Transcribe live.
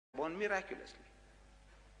born miraculously.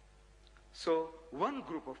 So one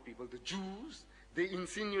group of people, the Jews, they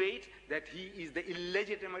insinuate that he is the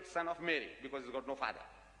illegitimate son of Mary because he's got no father.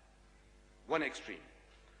 One extreme.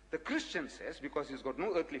 The Christian says because he's got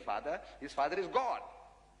no earthly father, his father is God.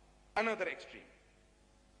 Another extreme.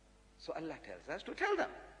 So Allah tells us to tell them,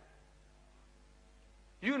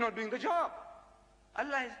 you're not doing the job.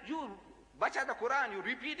 Allah is, you bacha the Quran, you're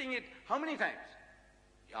repeating it how many times?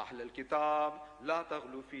 Ya Ahl al-Kitab, la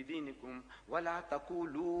taghlu fi dinikum, wa la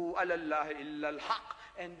taqulu ala Allah illa al-haq.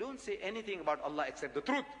 And don't say anything about Allah except the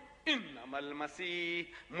truth. Innamal Masih,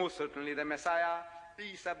 most certainly the Messiah,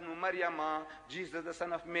 Isa ibn Maryama, Jesus the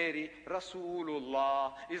son of Mary,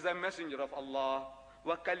 Rasulullah, is the messenger of Allah.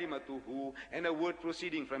 Wa kalimatuhu, and a word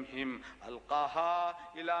proceeding from him, alqaha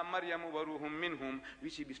ila Maryam wa ruhum minhum,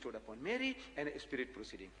 which he bestowed upon Mary, and a spirit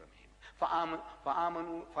proceeding from him.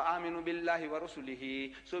 Fa'aminu billahi wa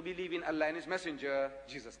rasulihi, so believe in Allah and his messenger,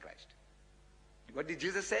 Jesus Christ. What did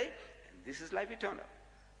Jesus say? And this is life eternal,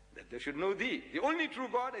 that they should know thee, the only true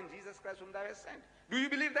God, and Jesus Christ whom thou hast sent. Do you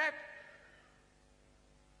believe that?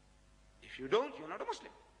 If you don't, you're not a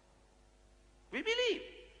Muslim. We believe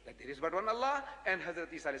that there is but one Allah, and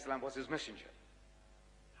Hazrat Isa alayhi salam was his messenger.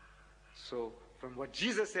 So from what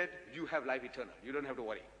Jesus said, you have life eternal. You don't have to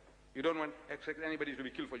worry. You don't expect anybody to be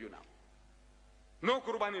killed for you now. No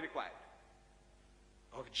qurbani required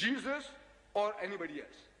of Jesus or anybody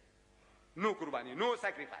else. No qurbani, no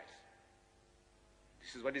sacrifice.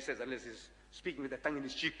 This is what he says, unless he's speaking with the tongue in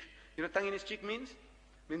his cheek. You know, tongue in his cheek means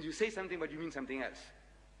you say something but you mean something else.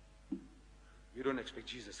 We don't expect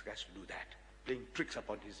Jesus Christ to do that, playing tricks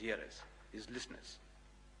upon his hearers, his listeners.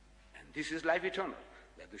 And this is life eternal,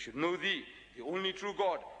 that they should know thee, the only true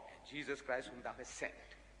God, and Jesus Christ whom thou hast sent.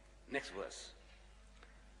 Next verse.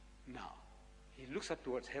 Now, he looks up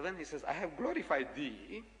towards heaven, he says, I have glorified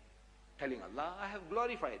thee, telling Allah, I have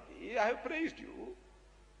glorified thee, I have praised you.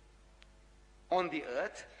 On the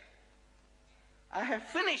earth, I have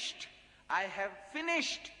finished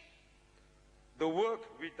the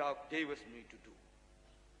work which thou gavest me to do.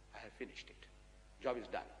 I have finished it. Job is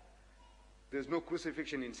done. There's no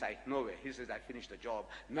crucifixion in sight, nowhere. He says, I finished the job.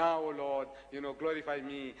 Now, O Lord, glorify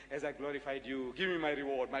me as I glorified you. Give me my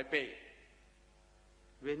reward, my pay.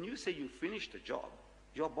 When you say you finished the job,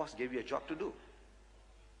 your boss gave you a job to do.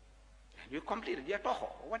 And you completed, yatoho,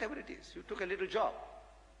 whatever it is. You took a little job.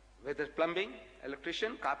 Whether plumbing,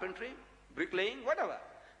 electrician, carpentry, bricklaying, whatever.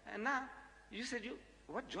 And now, you said,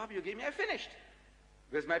 what job you gave me, I finished.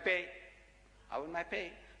 Where's my pay? How is my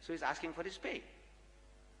pay? So he's asking for his pay.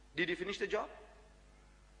 Did he finish the job?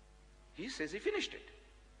 He says he finished it.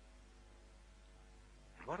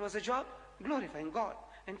 And what was the job? Glorifying God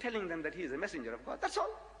and telling them that he is a messenger of God. That's all.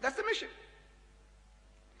 That's the mission.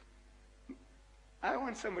 I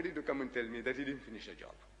want somebody to come and tell me that he didn't finish the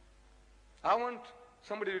job. I want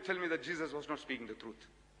somebody to tell me that Jesus was not speaking the truth.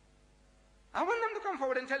 I want them to come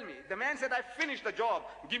forward and tell me. The man said, I finished the job,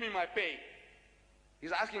 give me my pay.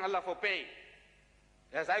 He's asking Allah for pay.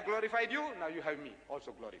 As I glorified you, now you have me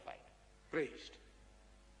also glorified, praised.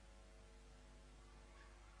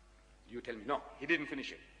 You tell me, no, he didn't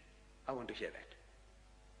finish it. I want to hear that.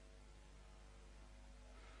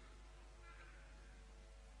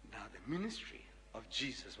 Now the ministry of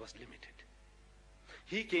Jesus was limited.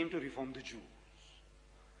 He came to reform the Jews.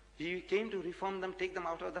 He came to reform them, take them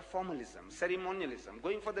out of the formalism, ceremonialism,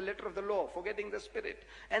 going for the letter of the law, forgetting the spirit.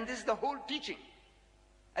 And this is the whole teaching.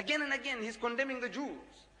 Again and again, he's condemning the Jews.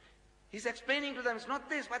 He's explaining to them, it's not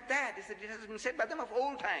this, but that. He said, it has been said by them of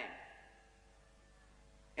old time.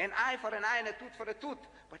 An eye for an eye and a tooth for a tooth.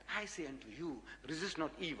 But I say unto you, resist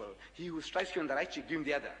not evil. He who strikes you on the right cheek, give him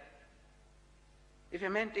the other. If a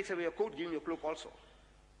man takes away your coat, give him your cloak also.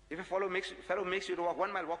 If a fellow makes you to walk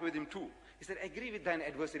 1 mile, walk with him 2. He said, agree with thine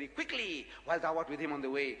adversary quickly while thou art with him on the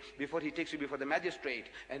way, before he takes you before the magistrate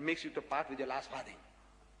and makes you to part with your last farthing.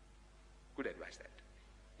 Good advice that.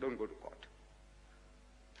 Don't go to court.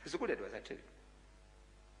 It's a good advice, I tell you.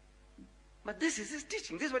 But this is his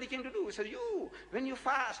teaching. This is what he came to do. He said, when you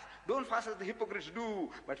fast, don't fast as the hypocrites do,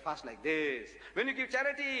 but fast like this. When you give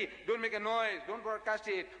charity, don't make a noise, don't broadcast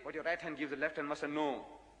it. What your right hand gives, the left hand mustn't know.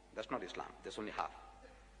 That's not Islam. That's only half.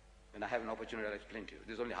 When I have an opportunity, I'll explain to you.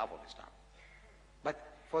 This is only half of Islam. But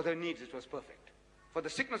for their needs, it was perfect. For the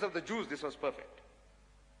sickness of the Jews, this was perfect.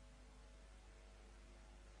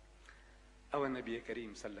 Our Nabi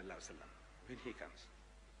Kareem sallallahu alaihi wasallam, when he comes,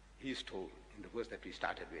 he is told in the verse that we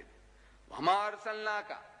started with, Wama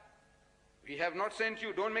arsalnaka, we have not sent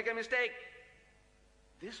you, don't make a mistake.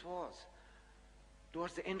 This was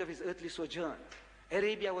towards the end of his earthly sojourn.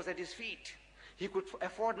 Arabia was at his feet. He could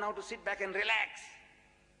afford now to sit back and relax.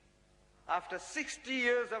 After 60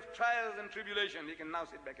 years of trials and tribulation, he can now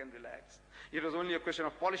sit back and relax. It was only a question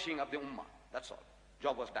of polishing up the ummah. That's all.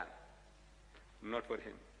 Job was done. Not for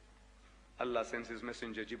him. Allah sends his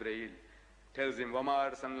messenger Jibreel, tells him,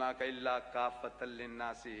 وَمَا أَرْسَلْنَاكَ إِلَّا كَافَّةً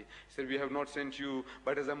لِلنَّاسِ. He said, we have not sent you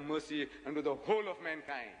but as a mercy unto the whole of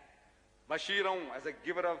mankind. Bashiran, as a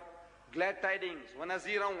giver of glad tidings,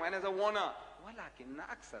 وَنَذِيرًا, and as a warner. وَلَكِنَّ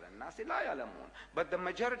أَكْثَرَ النَّاسِ لَا يَعْلَمُونَ. But the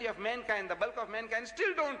majority of mankind, the bulk of mankind,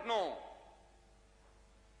 still don't know.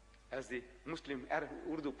 As the Muslim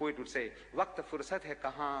Urdu poet would say, وقت فرصت ہے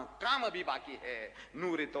کہاں کام ابھی باقی ہے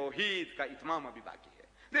نور توحید کا اتمام ابھی باقی ہے.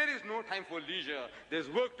 There is no time for leisure. There's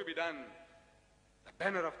work to be done. The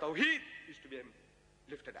banner of Tawheed is to be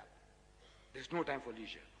lifted up. There's no time for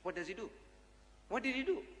leisure. What does he do? What did he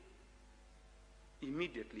do?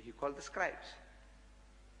 Immediately he called the scribes,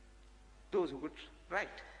 those who could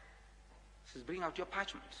write. He says, bring out your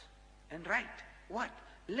parchments and write. What?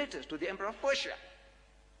 Letters to the Emperor of Persia.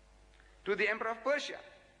 To the Emperor of Persia.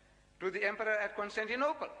 To the Emperor at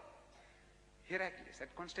Constantinople. Heraclius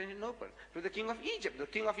at Constantinople. To the King of Egypt, the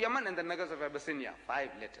King of Yemen, and the Nagas of Abyssinia. 5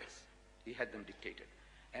 letters. He had them dictated.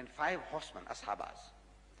 And 5 horsemen, ashabas.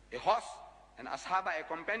 A horse, an ashaba, a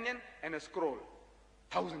companion, and a scroll.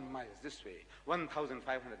 1,000 miles this way,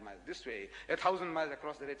 1,500 miles this way, 1,000 miles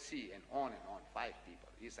across the Red Sea, and on and on. 5 people.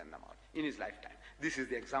 He sent them out in his lifetime. This is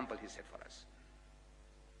the example he set for us.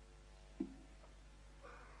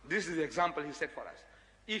 This is the example he set for us.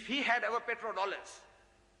 If he had our petrodollars,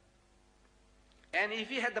 and if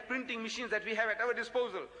he had the printing machines that we have at our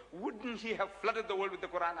disposal, wouldn't he have flooded the world with the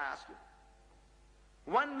Quran, I ask you?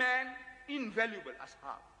 One man, invaluable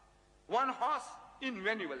ashab. One horse,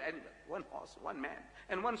 invaluable animal. One horse, one man,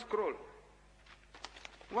 and one scroll.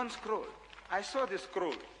 One scroll. I saw this scroll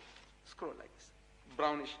like this,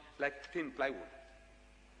 brownish, like thin plywood.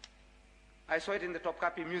 I saw it in the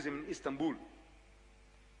Topkapi Museum in Istanbul.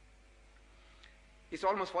 It's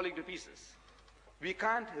almost falling to pieces. We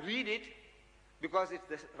can't read it because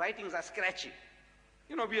the writings are scratchy.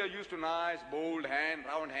 You know, we are used to nice, bold hand,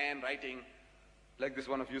 round hand writing, like this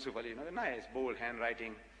one of Yusuf Ali. You know, nice, bold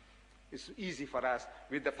handwriting. It's easy for us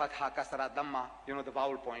with the fatha, kasra, dhamma, you know, the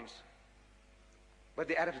vowel points. But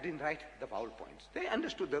the Arabs didn't write the vowel points. They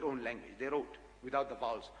understood their own language. They wrote without the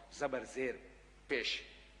vowels. Zabar, zer, pesh.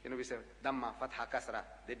 You know, we say dhamma, fatha, kasra.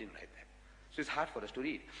 They didn't write that. So it's hard for us to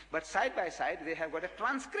read. But side by side, they have got a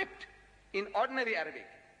transcript in ordinary Arabic,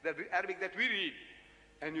 the Arabic that we read.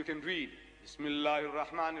 And you can read, Bismillahir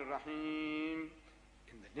Rahmanir Rahim,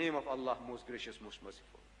 in the name of Allah, most gracious, most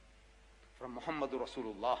merciful. From Muhammad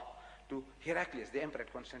Rasulullah to Heraclius, the emperor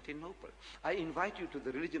at Constantinople. I invite you to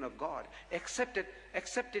the religion of God. Accept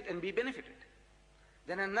it and be benefited.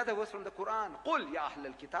 Then another verse from the Quran, قُلْ يَا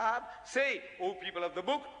أَهْلَ الْكِتَابِ, say, O people of the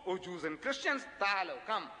book, O Jews and Christians, تَعَالَوْ,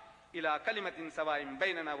 come. إِلَىٰ كَلِمَةٍ سَوَائِمْ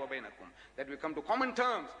بَيْنَنَا وَبَيْنَكُمْ, that we come to common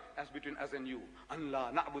terms as between us and you. أَنْ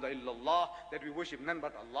لَا نَعْبُدَ إِلَّا اللَّهِ, that we worship none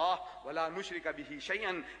but Allah. وَلَا نُشْرِكَ بِهِ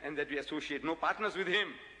شَيْئًا, and that we associate no partners with Him.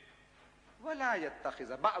 وَلَا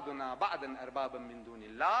يَتَّخِذَ بَعْضُنَا بَعْضًا أَرْبَابًا مِّن دُونِ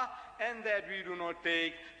اللَّهِ, and that we do not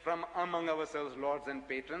take from among ourselves lords and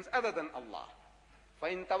patrons other than Allah.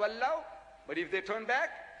 فَإِن تَوَلَّوْا, but if they turn back,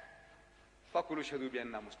 فَقُلُوا شَهِدُوا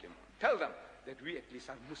بِأَنَّا مُسْلِمُونَ, tell them that we at least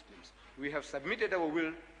are Muslims. We have submitted our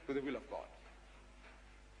will to the will of God.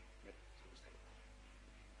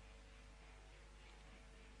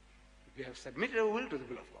 We have submitted our will to the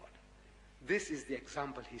will of God. This is the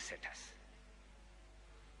example He set us.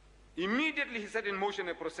 Immediately He set in motion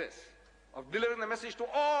a process of delivering the message to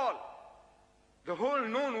all, the whole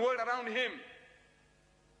known world around Him.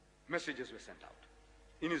 Messages were sent out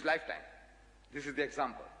in His lifetime. This is the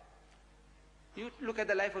example. You look at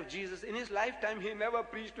the life of Jesus. In His lifetime, He never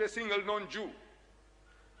preached to a single non-Jew.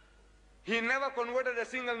 He never converted a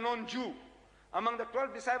single non-Jew. Among the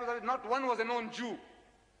 12 disciples of it, not one was a non-Jew.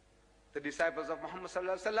 The disciples of Muhammad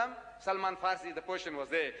sallallahu alaihi wasallam, Salman Farsi, the Persian, was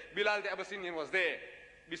there. Bilal the Abyssinian was there,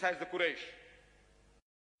 besides the Quraysh.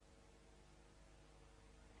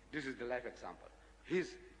 This is the life example. His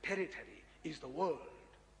territory is the world.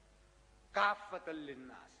 Kaffatan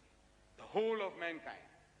linnasi, the whole of mankind.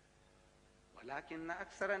 وَلَكِنَّ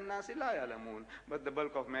أَكْثَرَ النَّاسِ لَا يَعْلَمُونَ, but the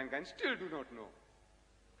bulk of mankind still do not know.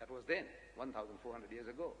 That was then, 1,400 years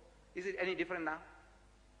ago. Is it any different now?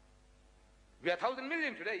 We are 1,000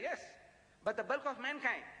 million today, yes. But the bulk of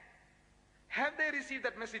mankind, have they received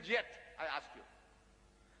that message yet? I ask you.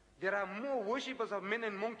 There are more worshippers of men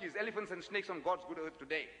and monkeys, elephants and snakes on God's good earth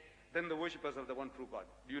today than the worshippers of the one true God.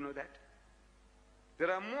 Do you know that?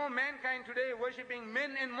 There are more mankind today worshipping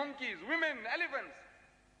men and monkeys, women, elephants,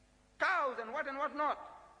 cows and what not,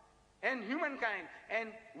 and humankind, and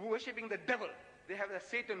worshipping the devil they have a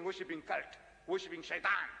Satan worshipping cult, worshipping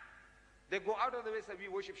shaitan. They go out of the way and say, we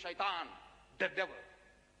worship shaitan, the devil.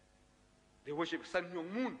 They worship Sun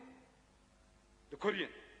Myung Moon, the Korean.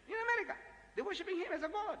 In America, they're worshipping him as a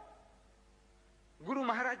god. Guru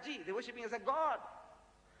Maharaj Ji, they're worshipping as a god.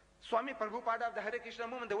 Swami Prabhupada of the Hare Krishna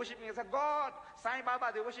movement, they're worshipping as a god. Sai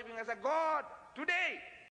Baba, they're worshipping as a god. Today,